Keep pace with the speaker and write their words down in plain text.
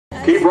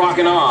Keep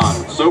rocking on.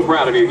 So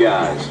proud of you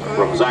guys.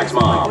 From Zach's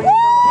mom.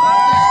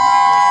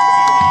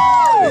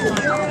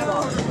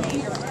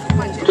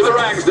 To the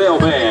Ragsdale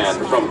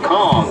Band from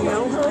Kong.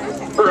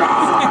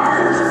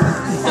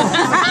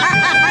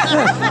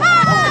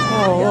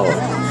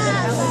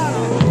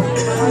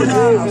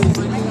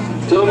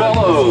 To the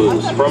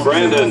Mellows from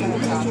Brandon.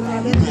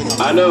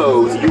 I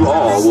know you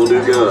all will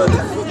do good.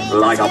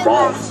 Like a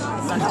boss.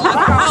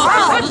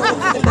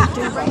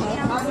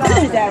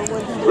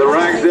 The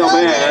Ragsdale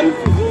Band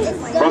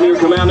from your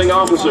commanding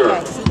officer.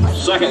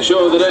 Second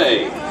show of the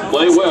day.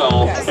 Play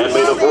well and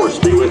may the force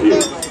be with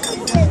you.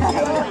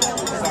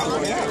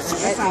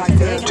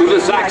 To the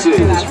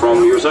Saxes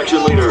from your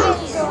section leader.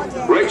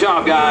 Great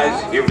job,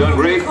 guys. You've done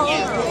great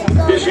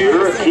this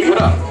year. Keep it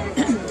up.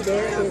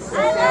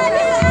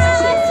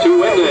 To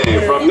Wendy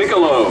from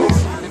McMichael.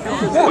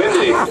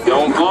 Wendy,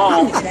 don't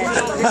fall.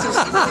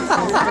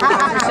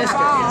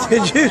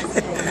 Did you?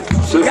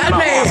 Got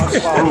me.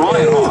 From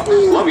Ryan Hawks.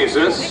 Love you,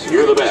 sis.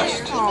 You're the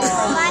best.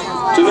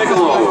 To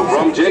McMichael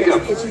from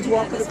Jacob.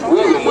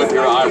 Welcome with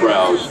your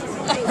eyebrows.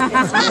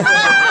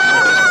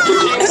 To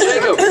Team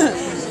Jacob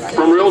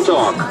from Real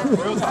Talk.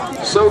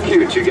 So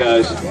cute, you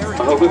guys.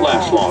 I hope it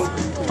lasts long.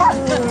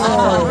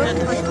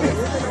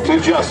 To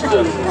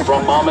Justin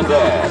from Mom and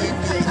Dad.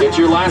 It's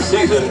your last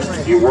season.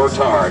 You worked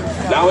hard.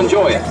 Now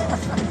enjoy it.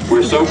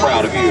 We're so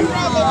proud of you.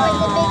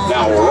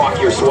 Now rock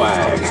your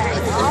swag.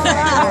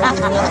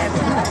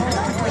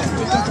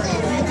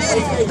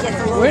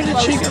 Where did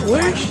she go?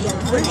 Where's she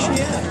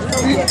at?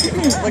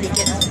 When he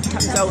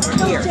comes over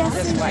here,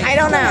 this way. I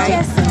don't know.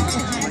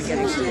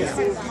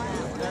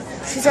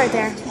 She's right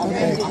there.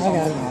 Okay, I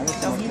got it.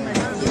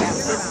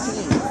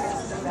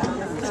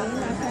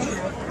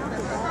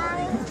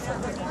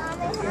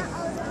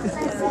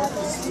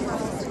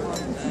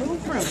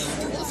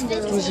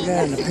 Who's the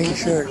guy in the pink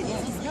shirt?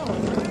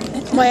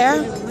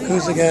 Where?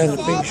 Who's the guy in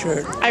the pink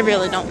shirt? I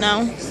really don't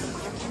know.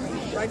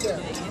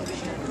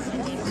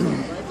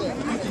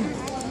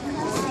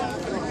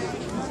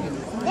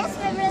 That's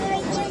my brother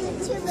right there in the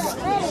tube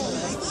already.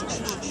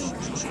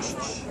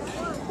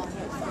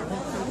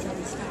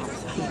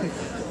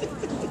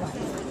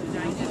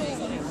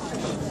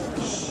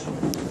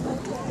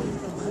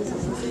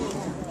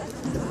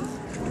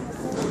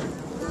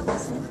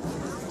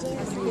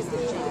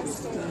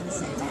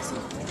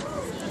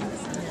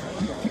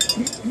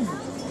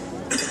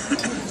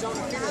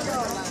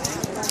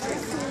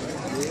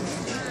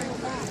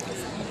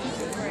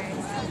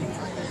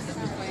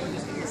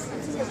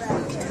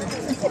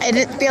 I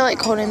didn't feel like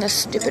holding this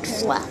stupid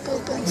flap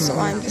open, so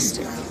I'm just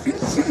doing it.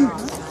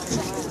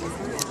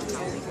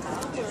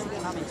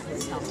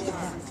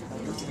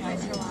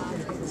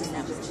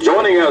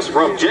 Joining us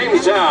from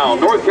Jamestown,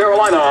 North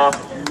Carolina,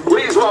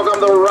 please welcome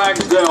the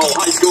Ragsdale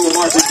High School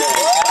Marching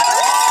Band.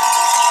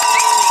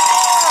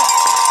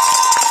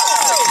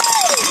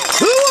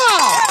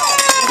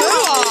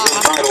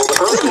 Titled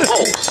Urban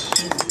Pulse.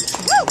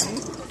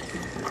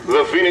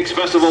 The Phoenix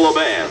Festival of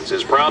Bands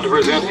is proud to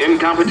present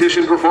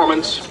in-competition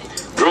performance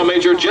Drum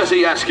Major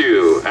Jesse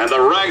Askew and the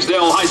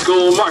Ragsdale High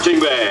School Marching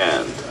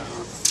Band.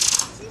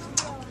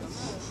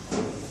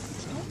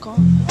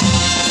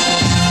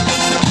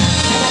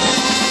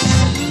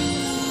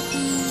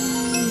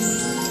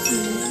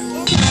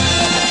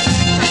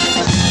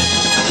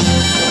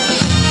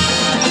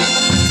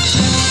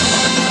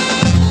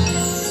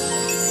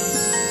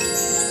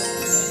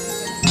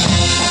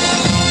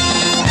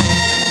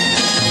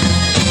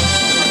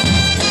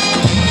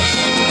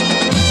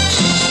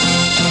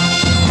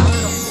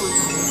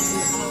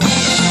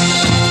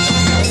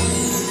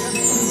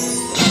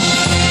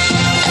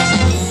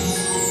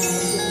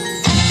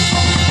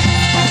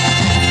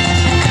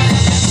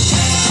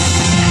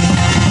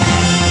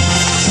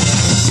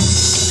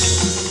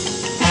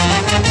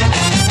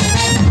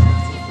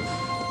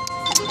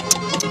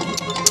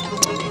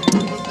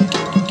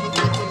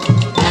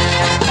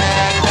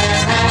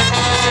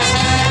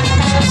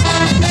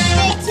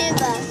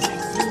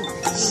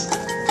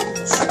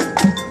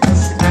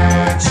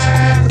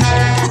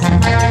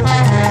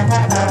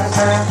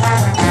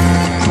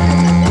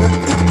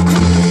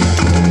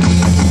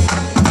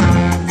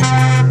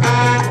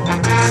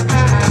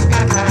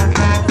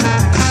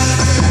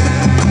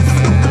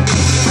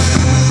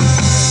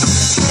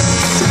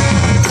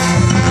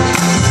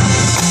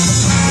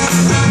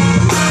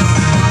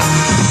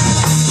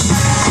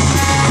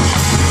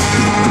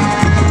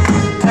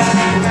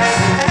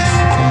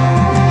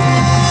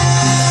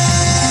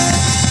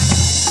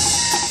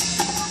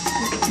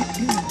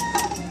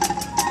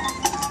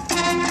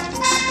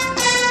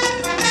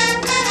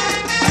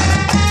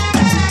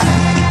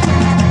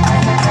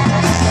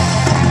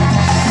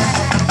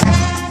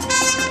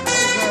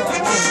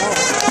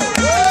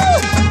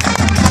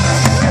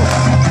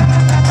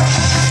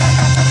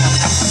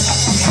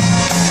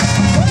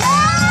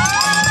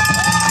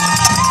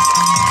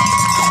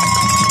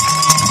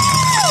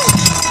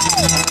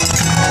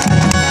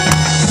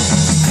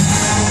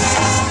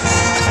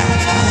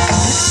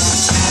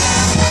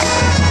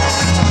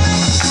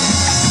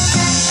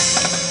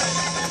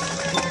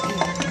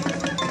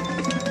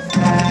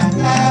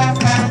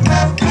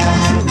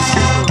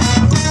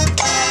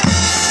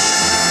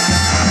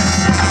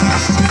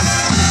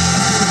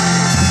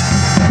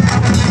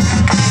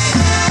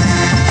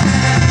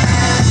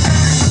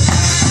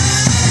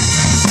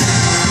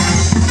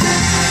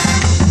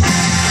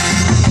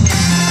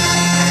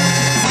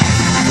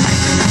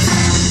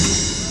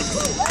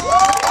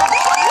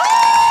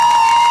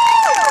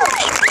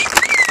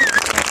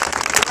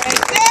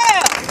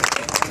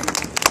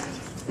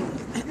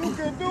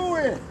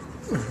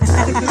 Let's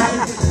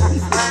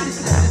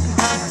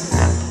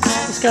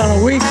count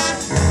a week.